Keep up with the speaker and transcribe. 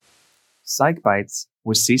Psych Bites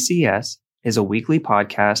with CCS is a weekly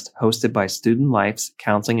podcast hosted by Student Life's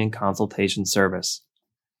Counseling and Consultation Service.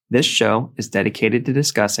 This show is dedicated to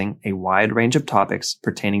discussing a wide range of topics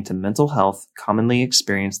pertaining to mental health commonly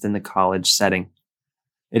experienced in the college setting.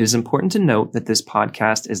 It is important to note that this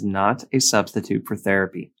podcast is not a substitute for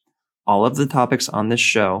therapy. All of the topics on this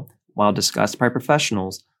show, while discussed by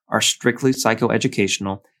professionals, are strictly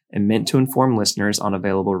psychoeducational and meant to inform listeners on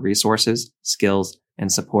available resources, skills, and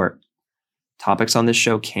support. Topics on this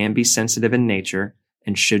show can be sensitive in nature,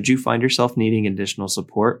 and should you find yourself needing additional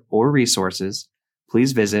support or resources,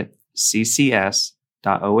 please visit ccs.osu.edu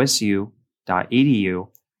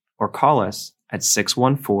or call us at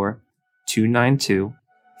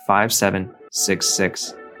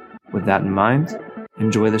 614-292-5766. With that in mind,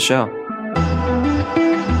 enjoy the show.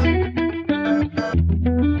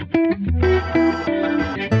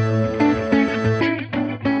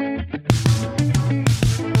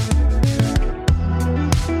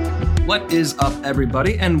 What is up,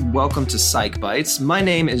 everybody, and welcome to Psych Bites. My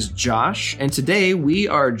name is Josh, and today we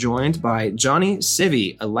are joined by Johnny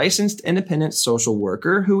Civi, a licensed independent social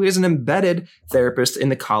worker who is an embedded therapist in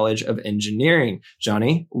the College of Engineering.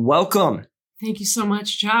 Johnny, welcome. Thank you so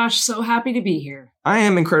much, Josh. So happy to be here. I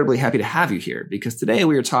am incredibly happy to have you here because today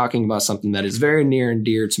we are talking about something that is very near and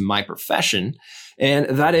dear to my profession, and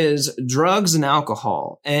that is drugs and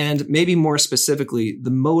alcohol, and maybe more specifically,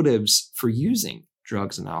 the motives for using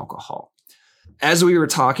drugs and alcohol. As we were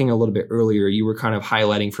talking a little bit earlier, you were kind of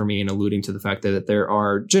highlighting for me and alluding to the fact that there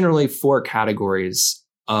are generally 4 categories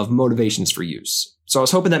of motivations for use. So I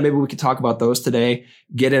was hoping that maybe we could talk about those today,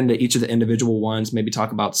 get into each of the individual ones, maybe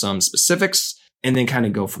talk about some specifics, and then kind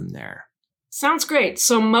of go from there. Sounds great.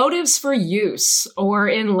 So motives for use, or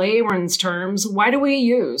in layman's terms, why do we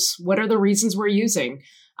use? What are the reasons we're using?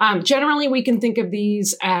 Generally, we can think of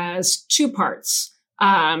these as 2 parts.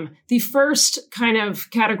 The first kind of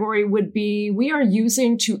category would be we are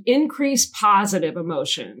using to increase positive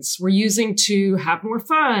emotions. We're using to have more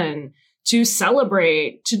fun, to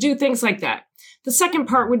celebrate, to do things like that. The second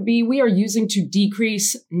part would be we are using to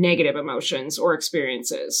decrease negative emotions or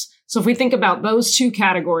experiences. So if we think about those 2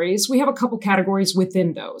 categories, we have a couple categories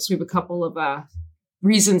within those. We have a couple of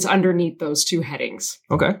reasons underneath those 2 headings.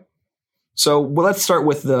 Okay. So let's start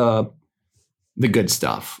with the good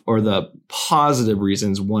stuff or the positive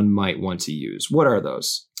reasons one might want to use. What are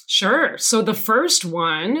those? Sure. So the first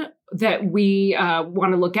one that we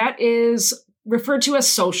want to look at is referred to as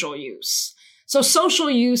social use. So social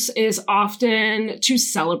use is often to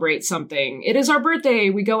celebrate something. It is our birthday.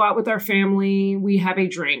 We go out with our family. We have a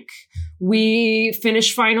drink. We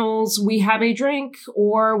finish finals. We have a drink,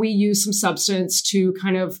 or we use some substance to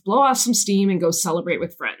kind of blow off some steam and go celebrate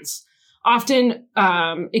with friends. Often,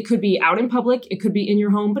 it could be out in public, it could be in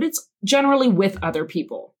your home, but it's generally with other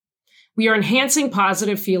people. We are enhancing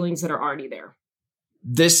positive feelings that are already there.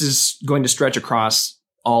 This is going to stretch across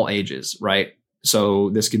all ages, right?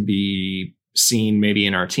 So this could be seen maybe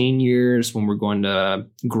in our teen years when we're going to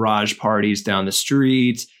garage parties down the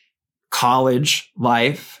street, college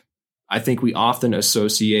life. I think we often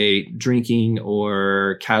associate drinking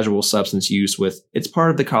or casual substance use with it's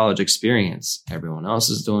part of the college experience. Everyone else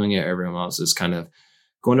is doing it. Everyone else is kind of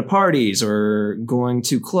going to parties or going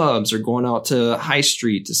to clubs or going out to High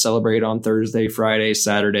Street to celebrate on Thursday, Friday,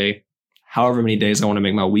 Saturday, however many days I want to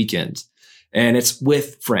make my weekend. And it's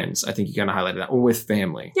with friends. I think you kind of highlighted that, or with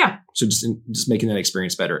family. Yeah. So just making that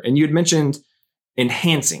experience better. And you had mentioned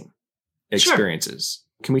enhancing experiences.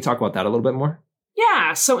 Sure. Can we talk about that a little bit more?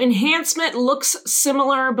 Yeah, so enhancement looks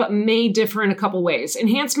similar, but may differ in a couple ways.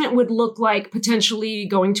 Enhancement would look like potentially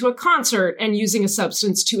going to a concert and using a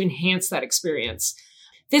substance to enhance that experience.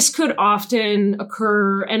 This could often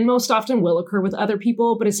occur, and most often will occur with other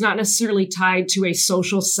people, but it's not necessarily tied to a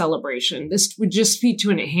social celebration. This would just be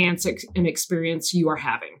to enhance an experience you are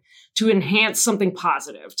having, to enhance something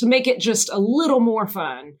positive, to make it just a little more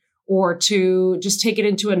fun, or to just take it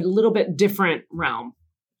into a little bit different realm.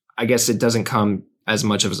 I guess it doesn't come as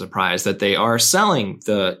much of a surprise that they are selling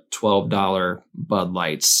the $12 Bud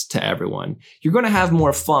Lights to everyone. You're going to have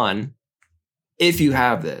more fun if you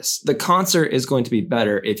have this. The concert is going to be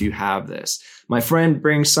better if you have this. My friend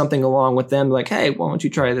brings something along with them like, hey, why don't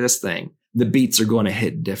you try this thing? The beats are going to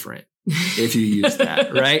hit different if you use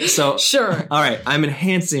that, right? So, sure. All right, I'm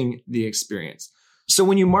enhancing the experience. So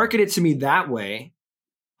when you market it to me that way,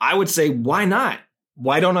 I would say, why not?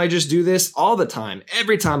 Why don't I just do this all the time?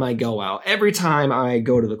 Every time I go out, every time I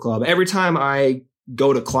go to the club, every time I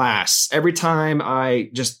go to class, every time I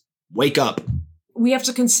just wake up. We have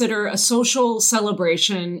to consider a social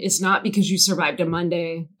celebration is not because you survived a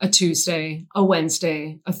Monday, a Tuesday, a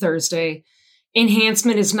Wednesday, a Thursday.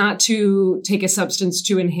 Enhancement is not to take a substance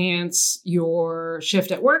to enhance your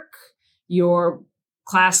shift at work, your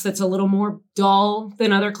class that's a little more dull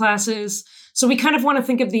than other classes. So we kind of want to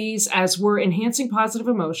think of these as we're enhancing positive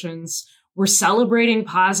emotions, we're celebrating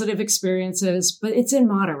positive experiences, but it's in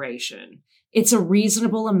moderation. It's a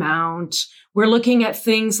reasonable amount. We're looking at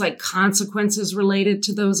things like consequences related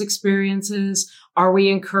to those experiences. Are we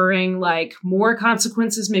incurring like more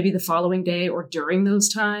consequences maybe the following day or during those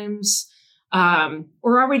times?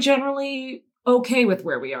 Or are we generally okay with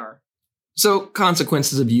where we are? So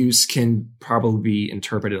consequences of use can probably be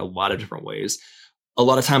interpreted a lot of different ways. A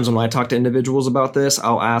lot of times when I talk to individuals about this,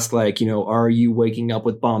 I'll ask are you waking up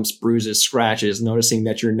with bumps, bruises, scratches, noticing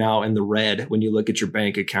that you're now in the red when you look at your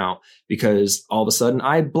bank account because all of a sudden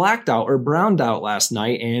I blacked out or browned out last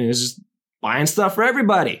night and is just buying stuff for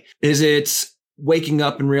everybody? Is it waking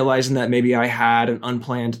up and realizing that maybe I had an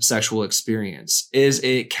unplanned sexual experience? Is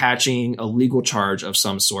it catching a legal charge of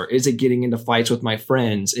some sort? Is it getting into fights with my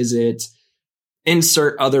friends? Is it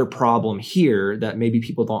insert other problem here that maybe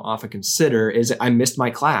people don't often consider? Is I missed my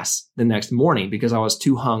class the next morning because I was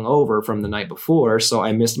too hung over from the night before, so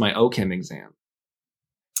I missed my OCHEM exam.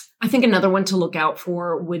 I think another one to look out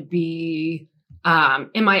for would be, am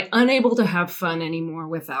I unable to have fun anymore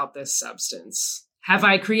without this substance? Have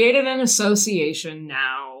I created an association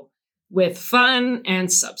now with fun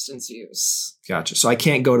and substance use? Gotcha. So I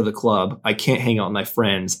can't go to the club. I can't hang out with my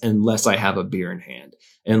friends unless I have a beer in hand.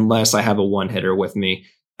 Unless I have a one-hitter with me,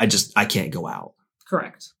 I can't go out.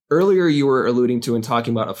 Correct. Earlier, you were alluding to and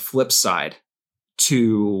talking about a flip side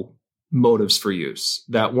to motives for use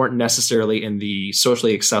that weren't necessarily in the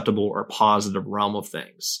socially acceptable or positive realm of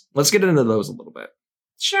things. Let's get into those a little bit.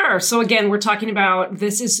 Sure. So again, we're talking about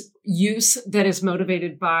this is use that is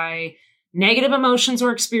motivated by negative emotions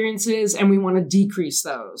or experiences, and we want to decrease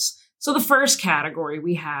those. So the first category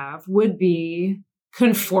we have would be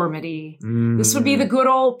conformity. This would be the good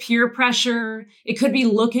old peer pressure. It could be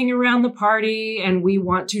looking around the party and we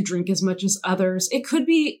want to drink as much as others. It could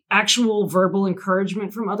be actual verbal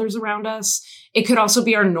encouragement from others around us. It could also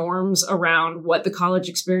be our norms around what the college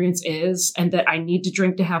experience is and that I need to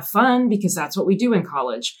drink to have fun because that's what we do in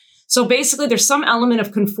college. So basically, there's some element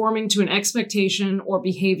of conforming to an expectation or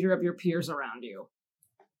behavior of your peers around you.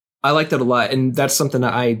 I like that a lot. And that's something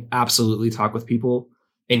that I absolutely talk with people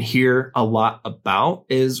and hear a lot about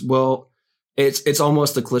is, well, it's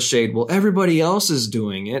almost a cliched, well, everybody else is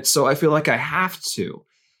doing it, so I feel like I have to.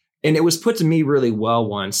 And it was put to me really well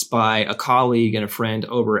once by a colleague and a friend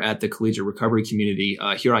over at the collegiate recovery community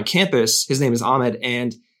here on campus. His name is Ahmed.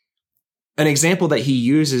 And an example that he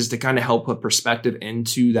uses to kind of help put perspective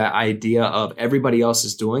into that idea of everybody else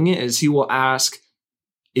is doing it is he will ask,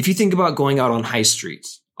 if you think about going out on high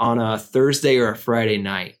streets on a Thursday or a Friday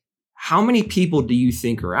night, how many people do you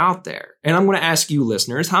think are out there? And I'm going to ask you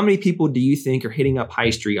listeners, how many people do you think are hitting up High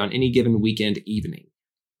Street on any given weekend evening?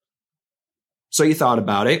 So you thought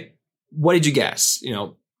about it. What did you guess?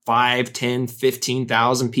 5, 10,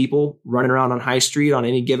 15,000 people running around on High Street on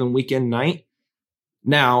any given weekend night.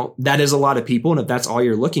 Now, that is a lot of people. And if that's all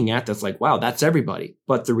you're looking at, that's like, wow, that's everybody.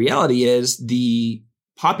 But the reality is the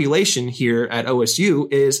population here at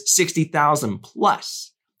OSU is 60,000 plus.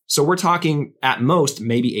 So we're talking at most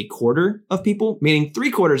maybe a quarter of people, meaning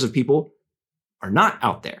 3/4 of people are not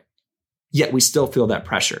out there. Yet we still feel that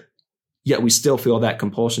pressure. Yet we still feel that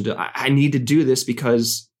compulsion to, I need to do this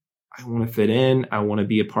because I want to fit in. I want to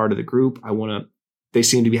be a part of the group. They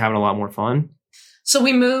seem to be having a lot more fun. So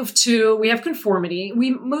we have conformity.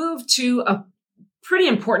 We move to a pretty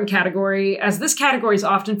important category, as this category is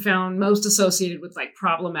often found most associated with like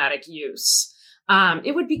problematic use.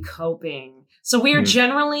 It would be coping. So we are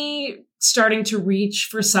generally starting to reach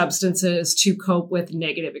for substances to cope with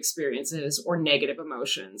negative experiences or negative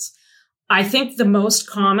emotions. I think the most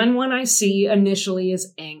common one I see initially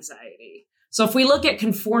is anxiety. So if we look at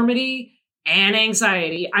conformity and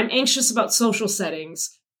anxiety, I'm anxious about social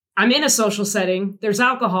settings. I'm in a social setting. There's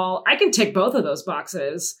alcohol. I can tick both of those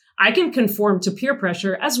boxes. I can conform to peer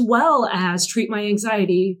pressure as well as treat my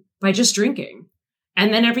anxiety by just drinking.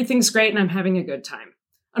 And then everything's great and I'm having a good time.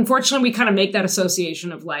 Unfortunately, we kind of make that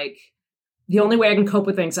association of like, the only way I can cope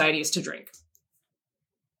with anxiety is to drink.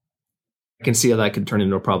 I can see how that could turn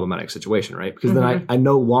into a problematic situation, right? Because then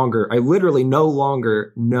I literally no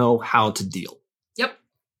longer know how to deal. Yep.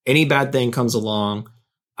 Any bad thing comes along.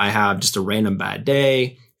 I have just a random bad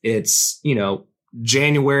day. It's,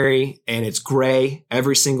 January and it's gray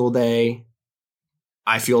every single day.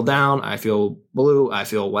 I feel down. I feel blue. I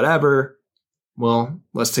feel whatever. Well,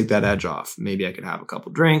 let's take that edge off. Maybe I could have a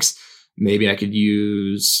couple drinks. Maybe I could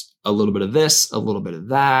use a little bit of this, a little bit of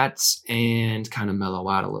that, and kind of mellow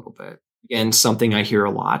out a little bit. And something I hear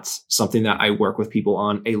a lot, something that I work with people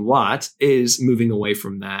on a lot is moving away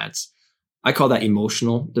from that. I call that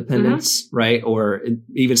emotional dependence, right? Or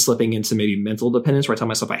even slipping into maybe mental dependence where I tell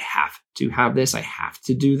myself, I have to have this. I have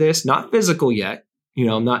to do this. Not physical yet,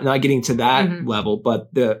 not getting to that level,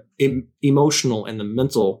 but the emotional and the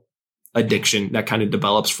mental addiction that kind of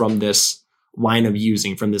develops from this line of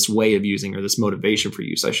using, from this way of using, or this motivation for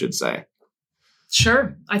use, I should say.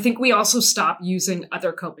 Sure. I think we also stop using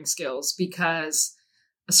other coping skills because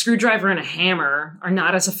a screwdriver and a hammer are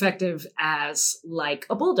not as effective as like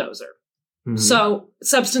a bulldozer. Mm-hmm. So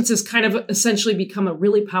substances kind of essentially become a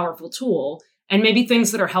really powerful tool, and maybe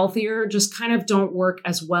things that are healthier just kind of don't work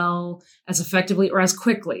as well, as effectively, or as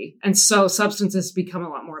quickly. And so substances become a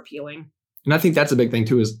lot more appealing. And I think that's a big thing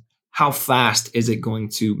too, is how fast is it going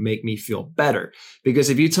to make me feel better? Because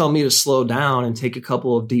if you tell me to slow down and take a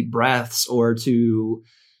couple of deep breaths, or to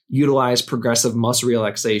utilize progressive muscle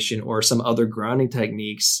relaxation or some other grounding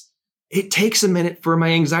techniques, it takes a minute for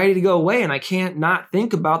my anxiety to go away, and I can't not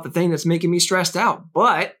think about the thing that's making me stressed out.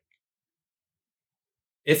 But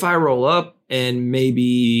if I roll up and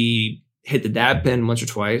maybe hit the dab pen once or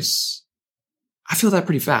twice, I feel that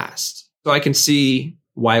pretty fast. So I can see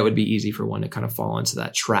why it would be easy for one to kind of fall into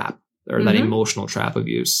that trap, or that emotional trap of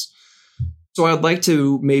use. So I'd like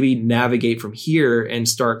to maybe navigate from here and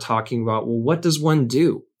start talking about, well, what does one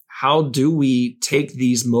do? How do we take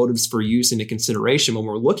these motives for use into consideration when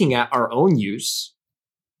we're looking at our own use?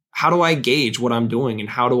 How do I gauge what I'm doing, and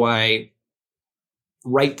how do I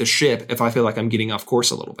right the ship if I feel like I'm getting off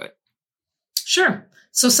course a little bit? Sure.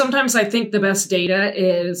 So sometimes I think the best data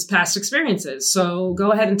is past experiences. So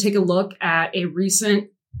go ahead and take a look at a recent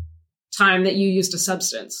time that you used a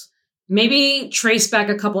substance. Maybe trace back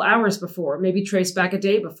a couple hours before, maybe trace back a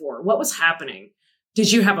day before. What was happening?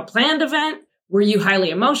 Did you have a planned event? Were you highly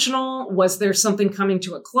emotional? Was there something coming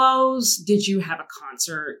to a close? Did you have a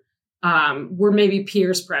concert? Were maybe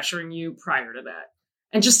peers pressuring you prior to that?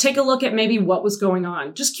 And just take a look at maybe what was going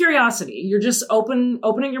on. Just curiosity. You're just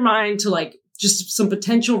opening your mind to like just some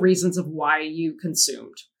potential reasons of why you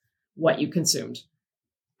consumed what you consumed.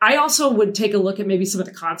 I also would take a look at maybe some of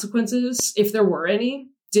the consequences, if there were any.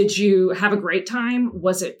 Did you have a great time?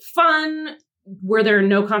 Was it fun? Were there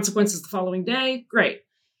no consequences the following day? Great.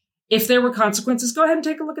 If there were consequences, go ahead and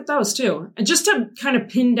take a look at those too. And just to kind of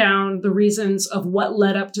pin down the reasons of what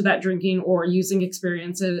led up to that drinking or using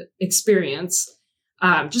experience,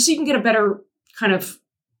 just so you can get a better kind of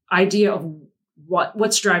idea of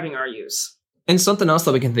what's driving our use. And something else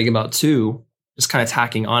that we can think about too, just kind of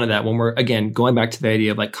tacking onto that, when we're, again, going back to the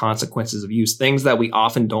idea of like consequences of use, things that we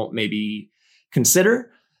often don't maybe consider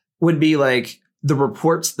would be like the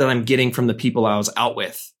reports that I'm getting from the people I was out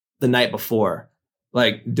with the night before.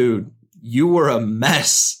 Like, dude, you were a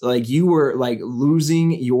mess. Like, you were like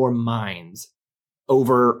losing your mind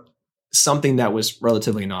over something that was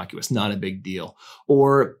relatively innocuous, not a big deal.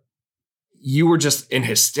 Or you were just in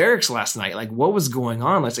hysterics last night. Like, what was going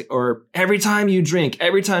on? Let's say, or every time you drink,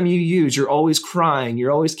 every time you use, you're always crying,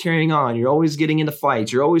 you're always carrying on, you're always getting into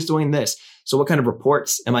fights, you're always doing this. So what kind of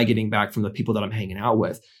reports am I getting back from the people that I'm hanging out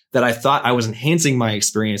with that I thought I was enhancing my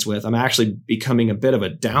experience with? I'm actually becoming a bit of a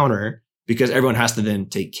downer because everyone has to then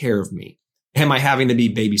take care of me. Am I having to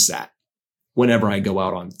be babysat whenever I go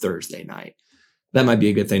out on Thursday night? That might be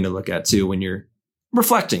a good thing to look at too when you're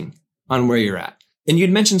reflecting on where you're at. And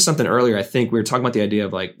you'd mentioned something earlier. I think we were talking about the idea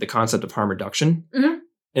of like the concept of harm reduction. Mm-hmm.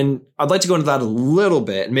 And I'd like to go into that a little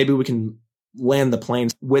bit, and maybe we can land the plane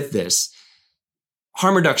with this.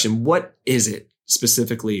 Harm reduction, what is it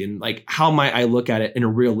specifically? And like, how might I look at it in a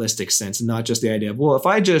realistic sense, and not just the idea of, well, if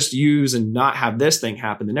I just use and not have this thing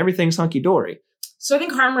happen, then everything's hunky-dory. So I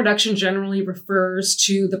think harm reduction generally refers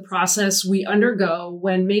to the process we undergo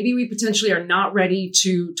when maybe we potentially are not ready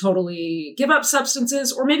to totally give up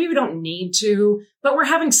substances, or maybe we don't need to, but we're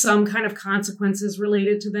having some kind of consequences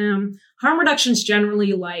related to them. Harm reduction is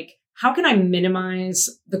generally like, how can I minimize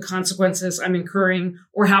the consequences I'm incurring,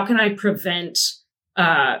 or how can I prevent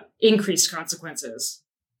increased consequences?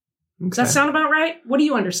 Okay. Does that sound about right? What do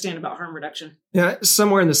you understand about harm reduction? Yeah,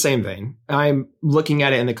 somewhere in the same vein. I'm looking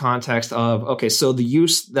at it in the context of, okay, so the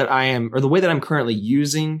use that I am, or the way that I'm currently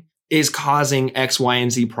using is causing X, Y,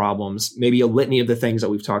 and Z problems, maybe a litany of the things that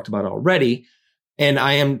we've talked about already. And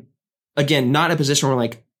I am, again, not in a position where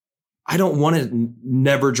like, I don't want to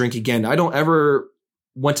never drink again. I don't ever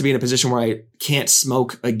want to be in a position where I can't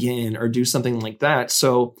smoke again or do something like that.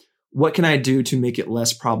 So what can I do to make it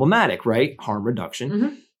less problematic, right? Harm reduction.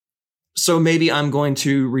 Mm-hmm. So maybe I'm going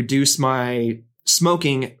to reduce my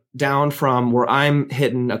smoking down from where I'm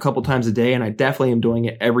hitting a couple times a day, and I definitely am doing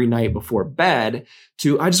it every night before bed,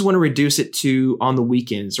 to I just want to reduce it to on the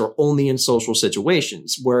weekends or only in social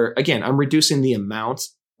situations where, again, I'm reducing the amount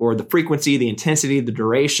or the frequency, the intensity, the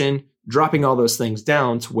duration, dropping all those things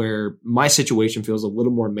down to where my situation feels a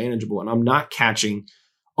little more manageable and I'm not catching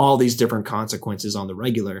all these different consequences on the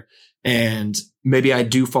regular. And maybe I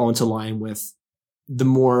do fall into line with the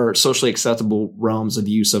more socially acceptable realms of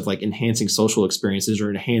use of like enhancing social experiences or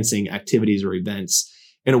enhancing activities or events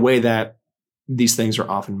in a way that these things are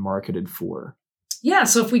often marketed for. Yeah.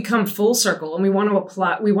 So if we come full circle and we want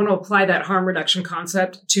to apply that harm reduction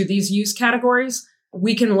concept to these use categories,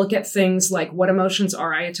 we can look at things like what emotions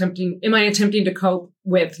am I attempting to cope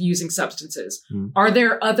with using substances? Are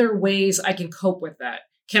there other ways I can cope with that?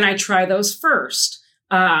 Can I try those first?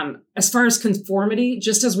 As far as conformity,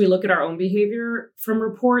 just as we look at our own behavior from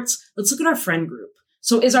reports, let's look at our friend group.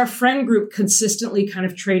 So is our friend group consistently kind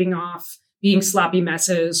of trading off being sloppy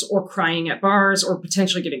messes or crying at bars or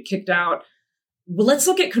potentially getting kicked out? Well, let's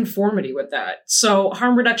look at conformity with that. So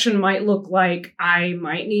harm reduction might look like I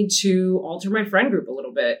might need to alter my friend group a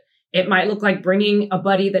little bit. It might look like bringing a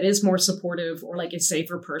buddy that is more supportive or like a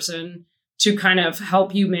safer person to kind of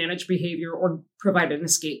help you manage behavior or provide an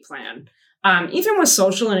escape plan. Even with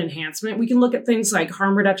social and enhancement, we can look at things like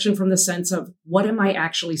harm reduction from the sense of what am I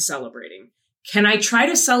actually celebrating? Can I try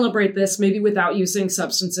to celebrate this maybe without using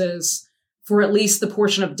substances for at least the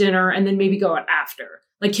portion of dinner and then maybe go out after?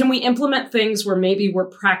 Like, can we implement things where maybe we're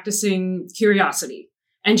practicing curiosity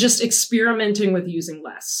and just experimenting with using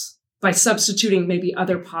less by substituting maybe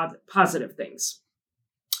other positive things?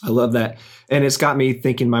 I love that. And it's got me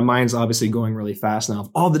thinking, my mind's obviously going really fast now of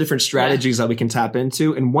all the different strategies that we can tap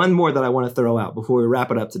into. And one more that I want to throw out before we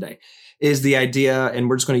wrap it up today is the idea, and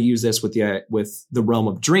we're just going to use this with the realm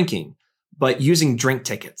of drinking, but using drink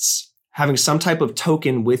tickets, having some type of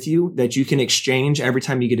token with you that you can exchange every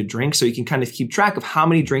time you get a drink. So you can kind of keep track of how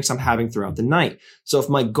many drinks I'm having throughout the night. So if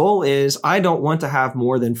my goal is, I don't want to have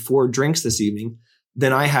more than 4 drinks this evening,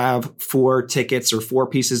 then I have 4 tickets or 4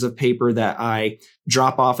 pieces of paper that I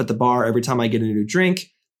drop off at the bar every time I get a new drink.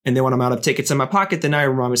 And then when I'm out of tickets in my pocket, then I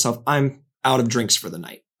remind myself I'm out of drinks for the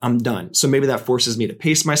night. I'm done. So maybe that forces me to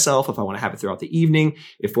pace myself if I want to have it throughout the evening.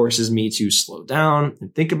 It forces me to slow down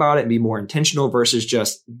and think about it and be more intentional versus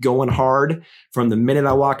just going hard from the minute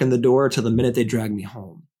I walk in the door to the minute they drag me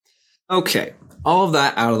home. Okay, all of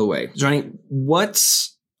that out of the way. Johnny, what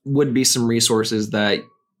would be some resources that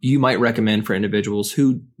you might recommend for individuals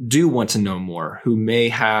who do want to know more, who may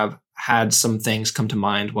have had some things come to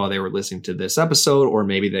mind while they were listening to this episode, or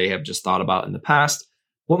maybe they have just thought about in the past?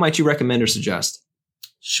 What might you recommend or suggest?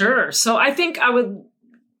 Sure. So I think I would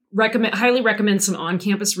highly recommend some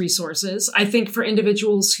on-campus resources. I think for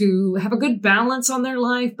individuals who have a good balance on their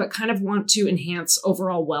life, but kind of want to enhance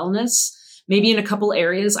overall wellness, maybe in a couple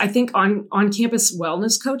areas, I think on-campus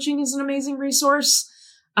wellness coaching is an amazing resource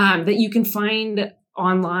that you can find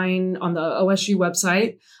online on the OSU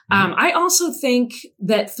website. I also think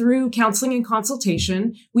that through counseling and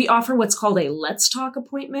consultation, we offer what's called a Let's Talk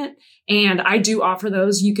appointment. And I do offer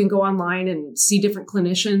those. You can go online and see different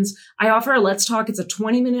clinicians. I offer a Let's Talk. It's a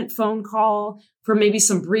 20-minute phone call for maybe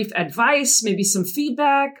some brief advice, maybe some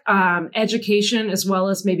feedback, education, as well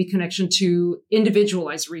as maybe connection to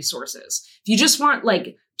individualized resources. If you just want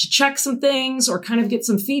to check some things or kind of get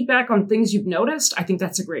some feedback on things you've noticed, I think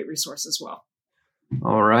that's a great resource as well.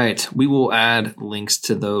 All right. We will add links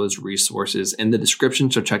to those resources in the description,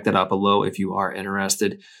 so check that out below if you are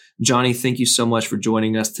interested. Johnny, thank you so much for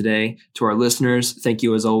joining us today. To our listeners, thank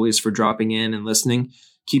you as always for dropping in and listening.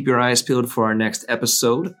 Keep your eyes peeled for our next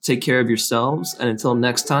episode. Take care of yourselves. And until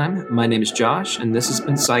next time, my name is Josh, and this has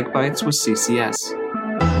been Psych Bites with CCS.